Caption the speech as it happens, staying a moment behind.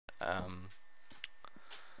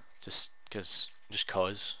just cause.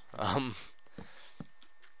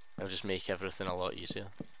 It'll just make everything a lot easier.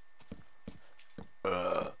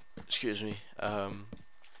 Excuse me.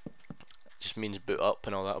 Just means boot up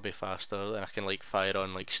and all that'll be faster. Then I can like fire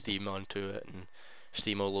on like Steam onto it, and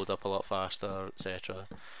Steam will load up a lot faster, etc.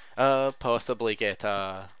 Possibly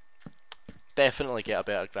definitely get a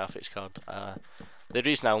better graphics card. The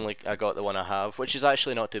reason I got the one I have, which is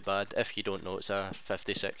actually not too bad. If you don't know, it's a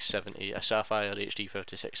 5670, a Sapphire HD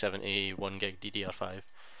 5670 1 gig DDR5.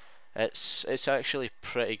 It's actually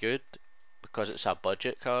pretty good because it's a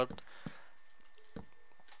budget card.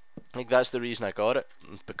 Like that's the reason I got it,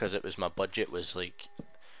 because it was my budget was like,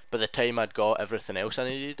 by the time I'd got everything else I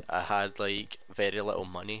needed, I had like very little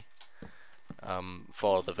money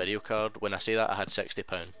for the video card. When I say that, I had £60.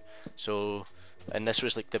 So, and this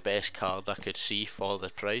was like the best card I could see for the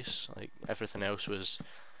price. Like everything else was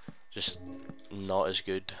just not as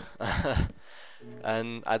good.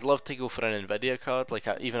 And I'd love to go for an Nvidia card, like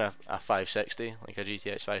even a 560, like a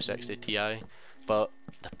GTX 560 Ti, but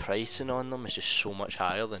the pricing on them is just so much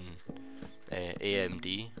higher than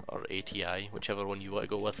AMD or ATI, whichever one you want to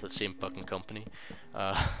go with, the same fucking company.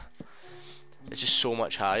 It's just so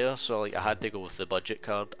much higher, so like I had to go with the budget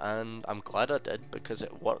card, and I'm glad I did because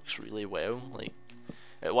it works really well. Like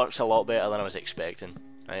it works a lot better than I was expecting.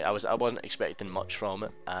 I wasn't expecting much from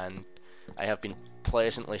it, and I have been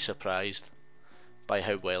pleasantly surprised by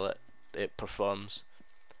how well it performs.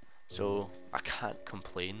 So I can't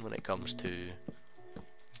complain when it comes to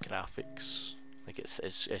graphics. Like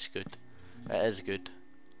it's good. It is good.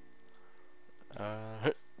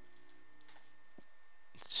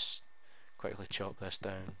 Let's quickly chop this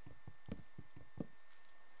down.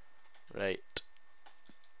 Right.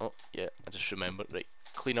 Oh yeah, I just remembered. Right,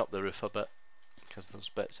 clean up the roof a bit, because there's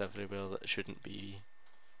bits everywhere that shouldn't be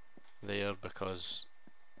there because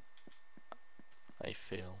I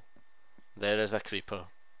fail. There is a creeper.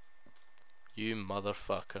 You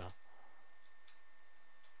motherfucker.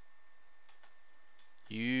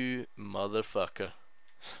 You motherfucker.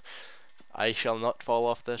 I shall not fall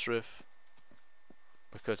off this roof,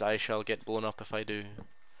 because I shall get blown up if I do.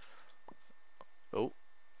 Oh.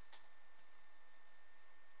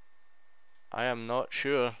 I am not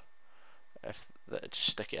sure if just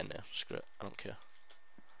stick it in there. Screw it. I don't care.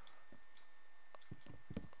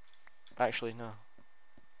 Actually, no.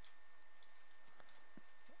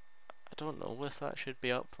 I don't know if that should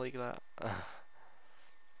be up like that.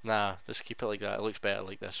 Nah, just keep it like that. It looks better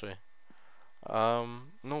like this way.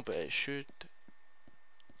 No, but it should.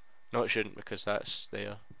 No, it shouldn't, because that's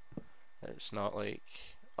there. It's not like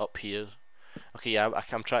up here. Okay, yeah,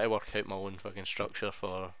 I'm trying to work out my own fucking structure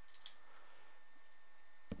for.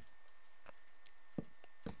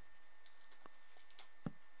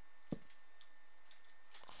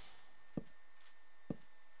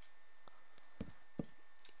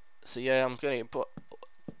 So yeah, I'm gonna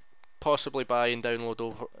possibly buy and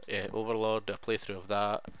download Overlord, a playthrough of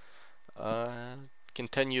that.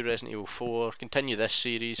 Continue Resident Evil 4, continue this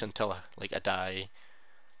series until I die.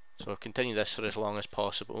 So continue this for as long as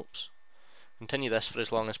possible. Oops. Continue this for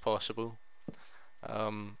as long as possible.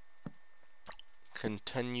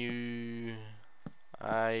 Continue.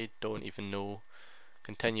 I don't even know.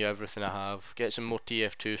 Continue everything I have. Get some more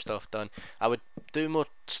TF2 stuff done. I would do more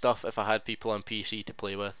stuff if I had people on PC to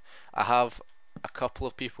play with. I have a couple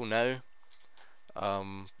of people now,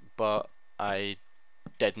 but I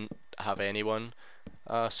didn't have anyone.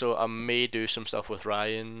 So I may do some stuff with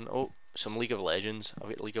Ryan. Oh, some League of Legends. I've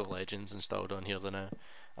got League of Legends installed on here now.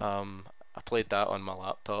 I played that on my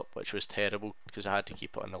laptop, which was terrible because I had to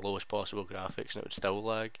keep it on the lowest possible graphics and it would still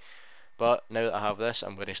lag. But now that I have this,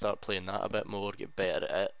 I'm going to start playing that a bit more, get better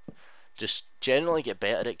at it. Just generally get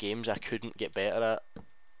better at games I couldn't get better at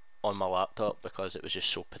on my laptop because it was just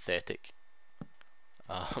so pathetic.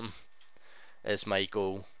 Is my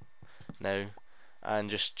goal now.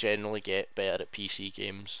 And just generally get better at PC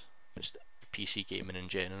games. Just PC gaming in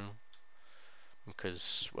general.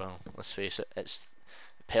 Because, well, let's face it,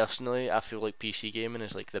 personally, I feel like PC gaming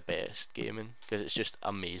is like the best gaming because it's just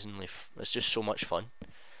amazingly, it's just so much fun.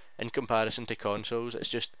 In comparison to consoles, it's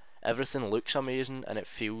just everything looks amazing and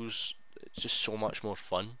it's just so much more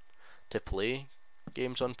fun to play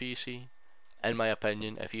games on PC. In my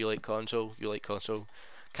opinion, if you like console, you like console.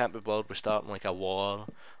 Can't be bothered with starting like a war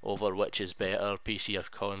over which is better, PC or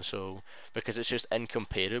console, because it's just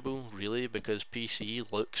incomparable, really, because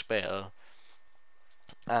PC looks better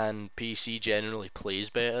and PC generally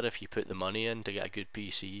plays better if you put the money in to get a good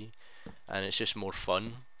PC, and it's just more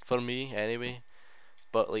fun for me anyway.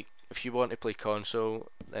 But like, if you want to play console,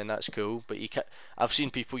 then that's cool. But you can't. I've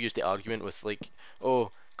seen people use the argument with like,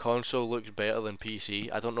 oh, console looks better than PC.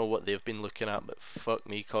 I don't know what they've been looking at, but fuck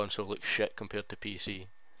me, console looks shit compared to PC.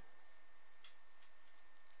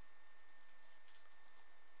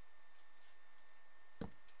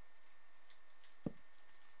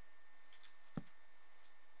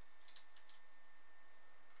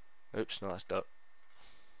 Oops, no, that's dirt.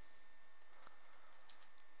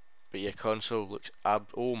 But yeah, console looks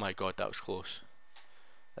oh my god, that was close.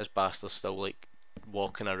 This bastard's still like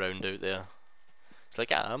walking around out there. It's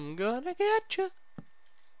like, I'm gonna get you.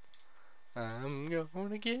 I'm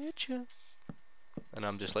gonna get you. And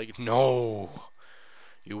I'm just like, no,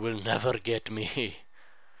 you will never get me.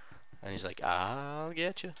 And he's like, I'll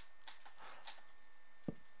get you.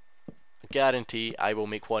 I guarantee I will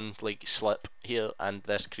make one like slip here and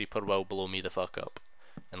this creeper will blow me the fuck up.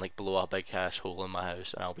 And like blow a big ass hole in my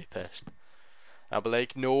house and I'll be pissed. I'll be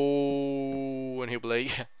like, no, and he'll be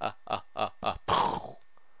like,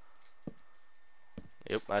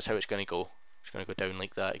 Yep, that's how it's gonna go. It's gonna go down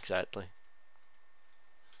like that exactly.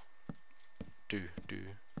 Do.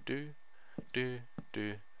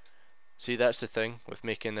 See, that's the thing with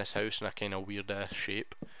making this house in a kind of weird ass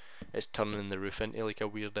shape. It's turning the roof into like a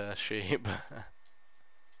weird ass shape.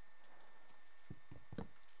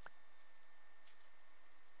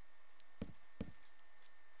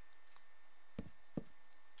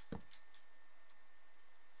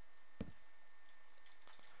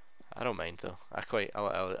 I don't mind though. I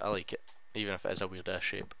like it, even if it is a weird ass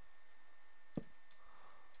shape.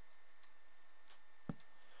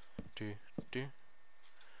 Do.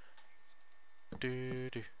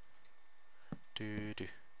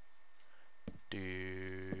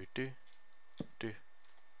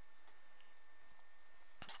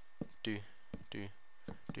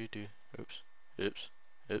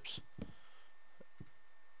 Oops.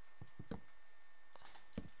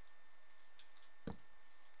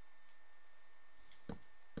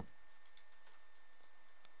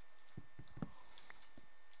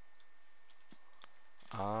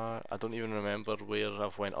 I don't even remember where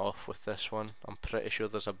I've went off with this one. I'm pretty sure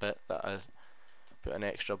there's a bit that I put an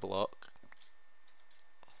extra block.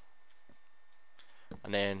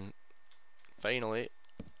 And then finally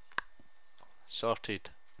sorted.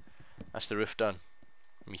 That's the roof done.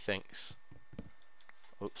 Methinks.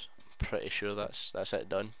 Oops. I'm pretty sure that's it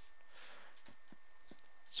done.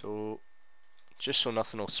 So just so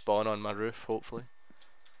nothing will spawn on my roof, hopefully.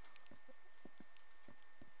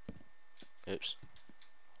 Oops.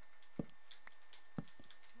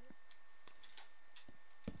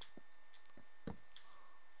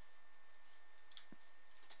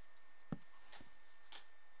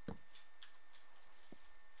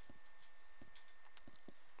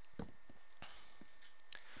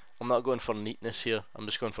 I'm not going for neatness here, I'm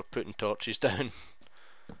just going for putting torches down.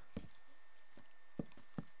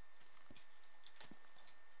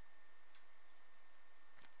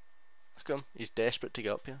 Look at him, he's desperate to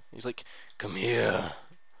get up here. He's like, come here,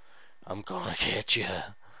 I'm gonna get you.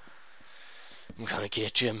 I'm gonna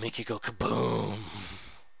get you and make you go kaboom.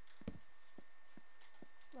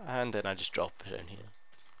 And then I just drop it in here.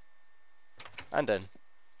 And in.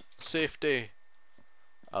 Safety.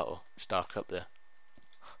 Uh-oh, it's dark up there.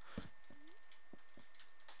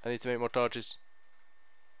 I need to make more torches.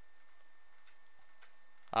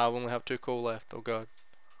 I only have 2 coal left, oh god.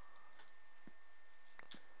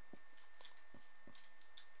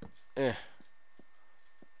 Eh.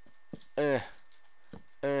 Hang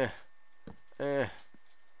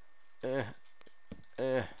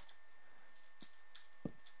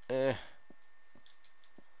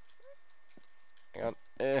on,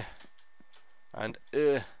 and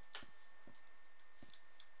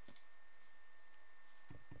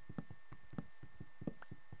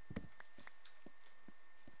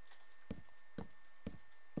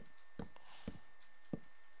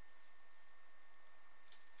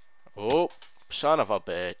oh, son of a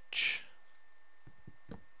bitch.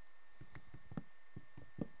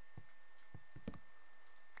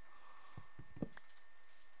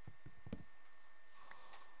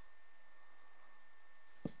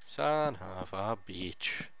 Son of a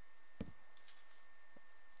bitch.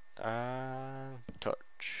 And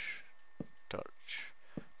torch.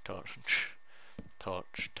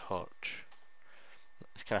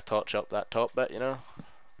 Let's kind of torch up that top bit, you know.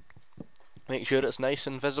 Make sure it's nice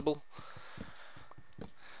and visible.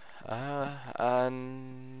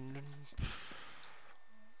 And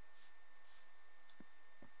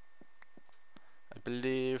I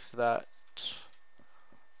believe that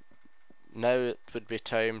now it would be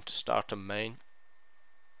time to start a mine.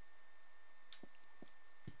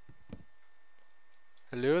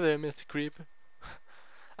 Hello there, Mr. Creeper.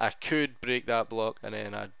 I could break that block and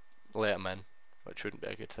then I'd let him in, which wouldn't be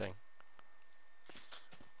a good thing.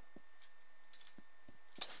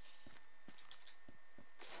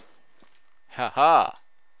 Haha!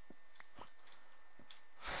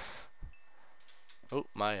 Oh,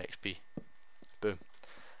 my XP. Boom.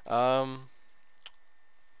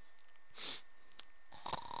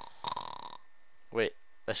 Wait,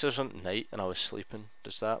 this isn't night and I was sleeping.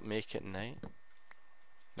 Does that make it night?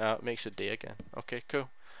 No, it makes it day again. Okay, cool.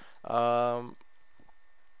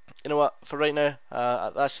 You know what? For right now,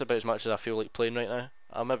 that's about as much as I feel like playing right now.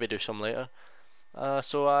 I'll maybe do some later.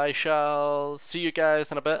 So I shall see you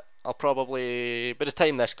guys in a bit. I'll probably, by the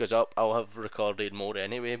time this goes up, I'll have recorded more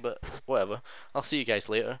anyway, but whatever. I'll see you guys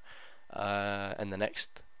later in the next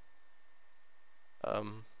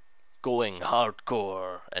going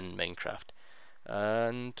hardcore in Minecraft.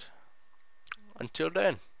 And until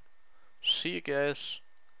then, see you guys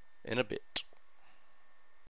in a bit.